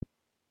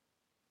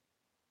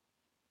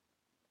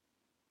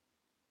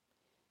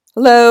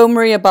Hello,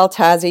 Maria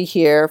Baltazzi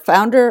here,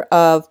 founder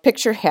of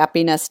Picture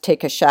Happiness,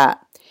 Take a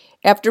Shot.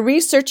 After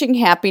researching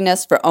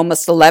happiness for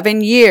almost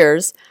 11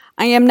 years,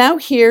 I am now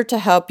here to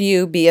help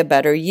you be a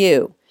better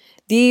you.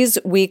 These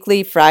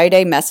weekly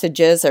Friday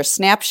messages are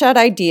snapshot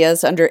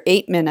ideas under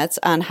 8 minutes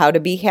on how to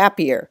be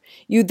happier.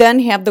 You then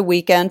have the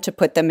weekend to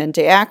put them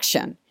into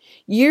action.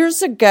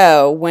 Years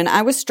ago, when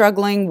I was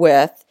struggling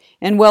with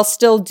and will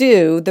still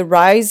do, the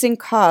rising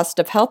cost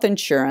of health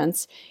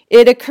insurance,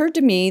 it occurred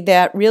to me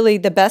that really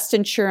the best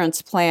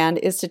insurance plan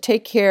is to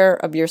take care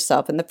of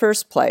yourself in the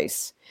first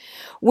place.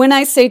 When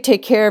I say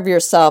take care of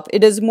yourself,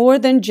 it is more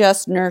than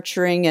just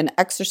nurturing and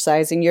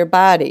exercising your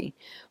body.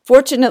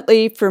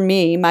 Fortunately for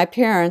me, my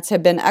parents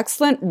have been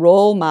excellent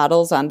role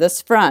models on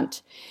this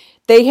front.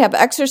 They have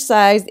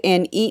exercised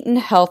and eaten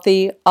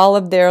healthy all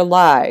of their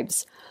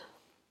lives.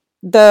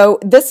 Though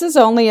this is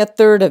only a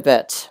third of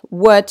it,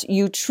 what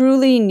you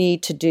truly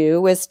need to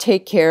do is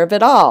take care of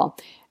it all.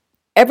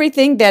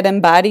 Everything that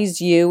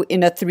embodies you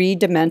in a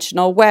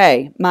three-dimensional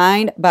way,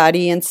 mind,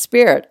 body, and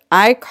spirit.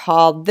 I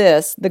call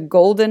this the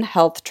Golden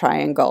Health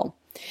Triangle.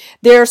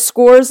 There are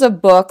scores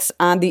of books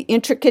on the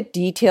intricate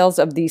details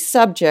of these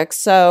subjects,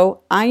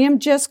 so I am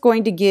just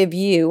going to give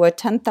you a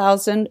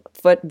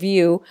 10,000-foot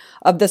view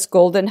of this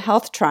Golden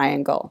Health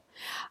Triangle.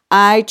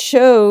 I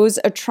chose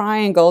a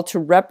triangle to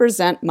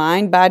represent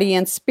mind, body,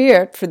 and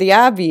spirit for the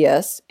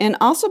obvious, and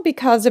also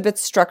because of its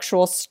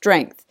structural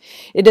strength.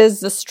 It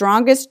is the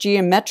strongest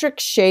geometric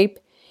shape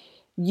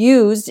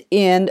used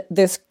in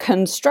this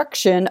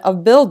construction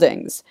of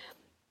buildings.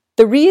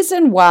 The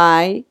reason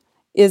why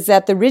is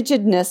that the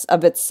rigidness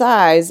of its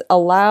size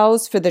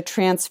allows for the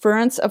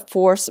transference of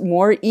force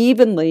more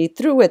evenly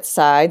through its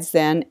sides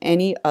than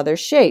any other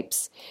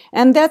shapes.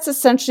 And that's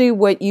essentially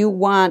what you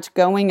want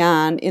going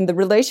on in the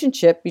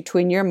relationship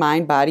between your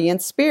mind, body,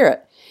 and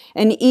spirit.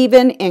 An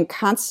even and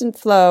constant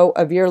flow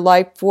of your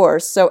life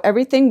force so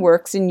everything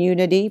works in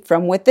unity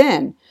from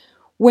within.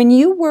 When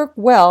you work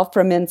well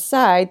from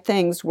inside,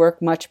 things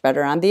work much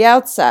better on the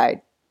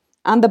outside.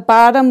 On the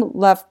bottom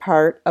left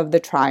part of the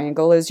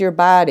triangle is your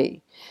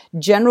body.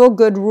 General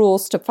good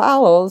rules to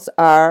follow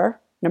are,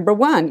 number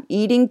 1,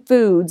 eating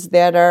foods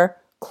that are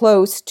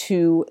close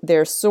to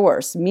their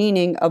source,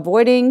 meaning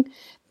avoiding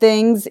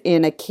things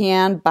in a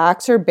can,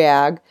 box, or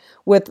bag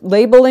with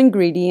label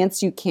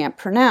ingredients you can't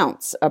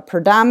pronounce. A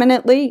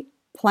predominantly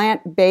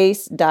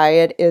plant-based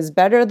diet is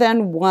better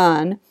than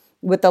one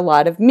with a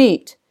lot of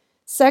meat.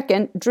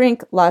 Second,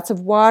 drink lots of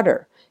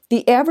water.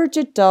 The average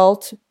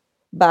adult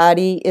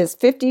body is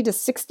 50 to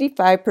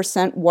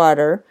 65%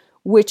 water,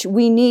 which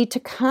we need to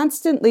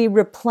constantly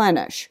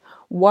replenish.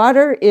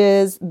 Water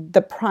is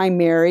the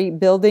primary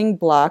building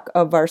block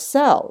of our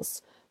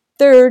cells.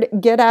 Third,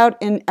 get out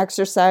and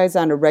exercise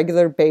on a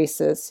regular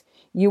basis.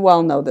 You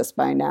all know this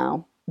by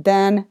now.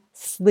 Then,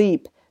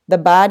 sleep. The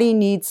body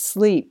needs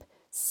sleep,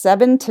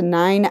 7 to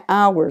 9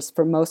 hours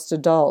for most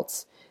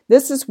adults.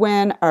 This is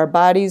when our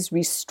bodies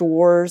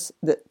restores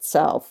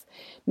itself.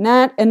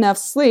 Not enough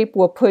sleep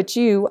will put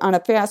you on a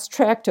fast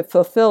track to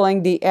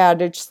fulfilling the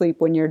adage, sleep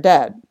when you're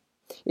dead.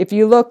 If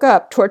you look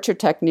up torture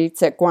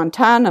techniques at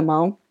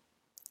Guantanamo,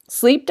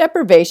 sleep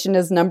deprivation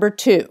is number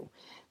 2.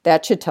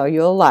 That should tell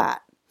you a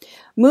lot.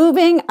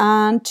 Moving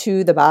on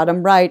to the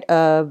bottom right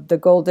of the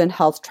Golden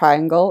Health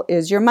Triangle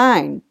is your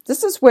mind.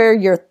 This is where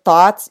your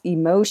thoughts,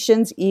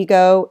 emotions,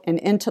 ego, and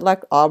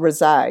intellect all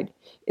reside.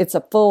 It's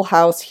a full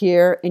house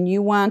here, and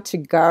you want to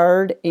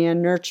guard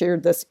and nurture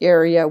this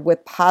area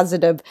with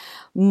positive,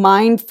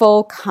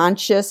 mindful,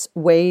 conscious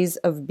ways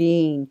of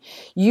being.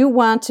 You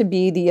want to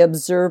be the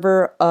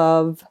observer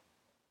of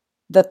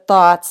the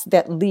thoughts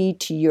that lead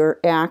to your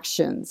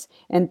actions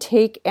and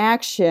take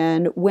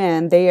action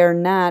when they are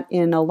not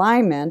in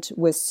alignment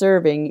with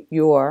serving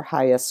your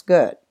highest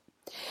good.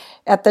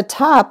 At the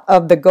top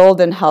of the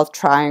Golden Health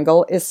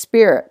Triangle is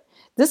spirit.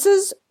 This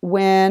is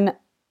when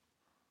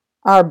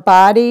our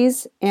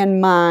bodies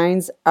and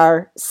minds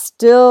are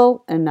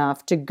still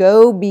enough to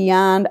go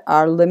beyond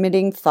our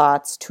limiting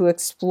thoughts to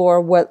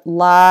explore what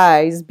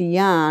lies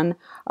beyond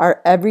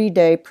our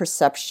everyday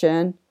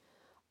perception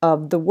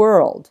of the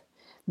world.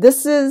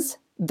 This is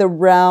the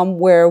realm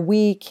where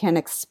we can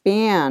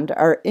expand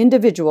our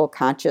individual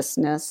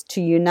consciousness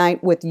to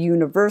unite with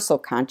universal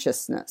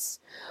consciousness.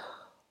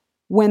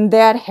 When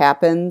that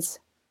happens,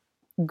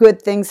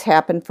 good things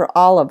happen for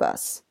all of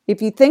us.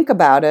 If you think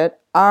about it,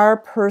 our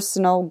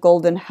personal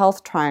Golden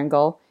Health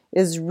Triangle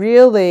is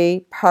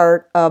really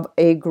part of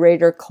a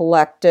greater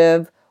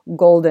collective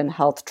Golden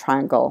Health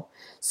Triangle.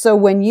 So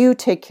when you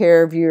take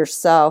care of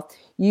yourself,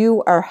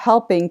 you are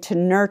helping to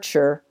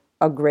nurture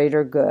a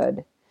greater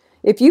good.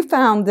 If you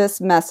found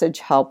this message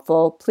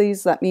helpful,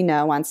 please let me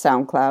know on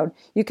SoundCloud.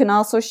 You can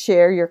also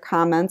share your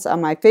comments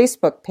on my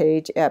Facebook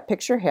page at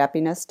Picture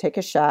Happiness, Take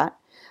a Shot.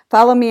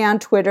 Follow me on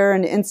Twitter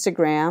and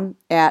Instagram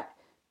at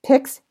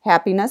Pix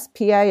Happiness,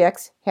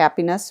 P-I-X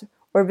Happiness,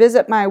 or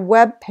visit my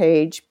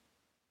webpage,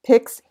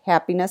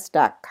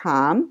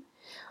 pixhappiness.com.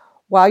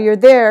 While you're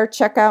there,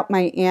 check out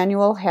my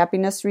annual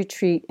happiness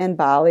retreat in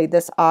Bali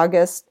this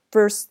August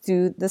 1st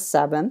through the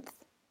 7th.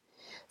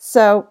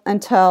 So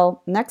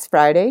until next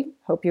Friday,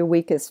 hope your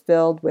week is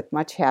filled with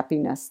much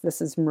happiness.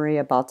 This is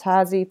Maria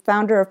Baltazzi,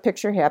 founder of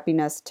Picture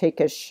Happiness. Take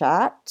a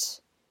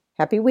shot.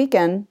 Happy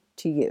weekend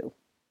to you.